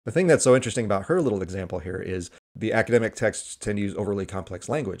The thing that's so interesting about her little example here is the academic texts tend to use overly complex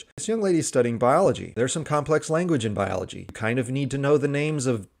language. This young lady's studying biology. There's some complex language in biology. You kind of need to know the names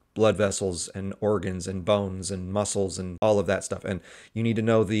of blood vessels and organs and bones and muscles and all of that stuff. And you need to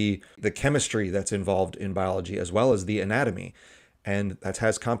know the chemistry that's involved in biology as well as the anatomy. And that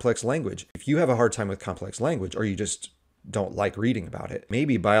has complex language. If you have a hard time with complex language, or you just don't like reading about it,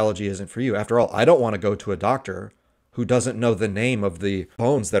 maybe biology isn't for you. After all, I don't want to go to a doctor who doesn't know the name of the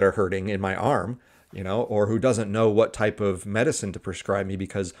bones that are hurting in my arm, or who doesn't know what type of medicine to prescribe me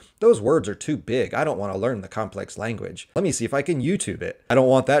because those words are too big. I don't want to learn the complex language. Let me see if I can YouTube it. I don't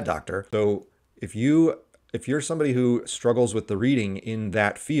want that, doctor. So if you're somebody who struggles with the reading in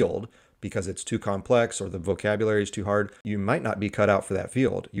that field because it's too complex or the vocabulary is too hard, you might not be cut out for that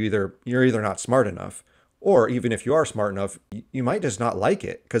field. You're either not smart enough, or even if you are smart enough, you might just not like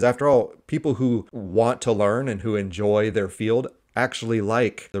it. Because after all, people who want to learn and who enjoy their field actually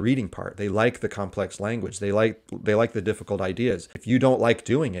like the reading part. They like the complex language. They like the difficult ideas. If you don't like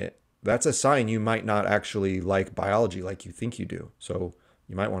doing it, that's a sign you might not actually like biology like you think you do. So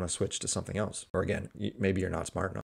you might want to switch to something else. Or again, maybe you're not smart enough.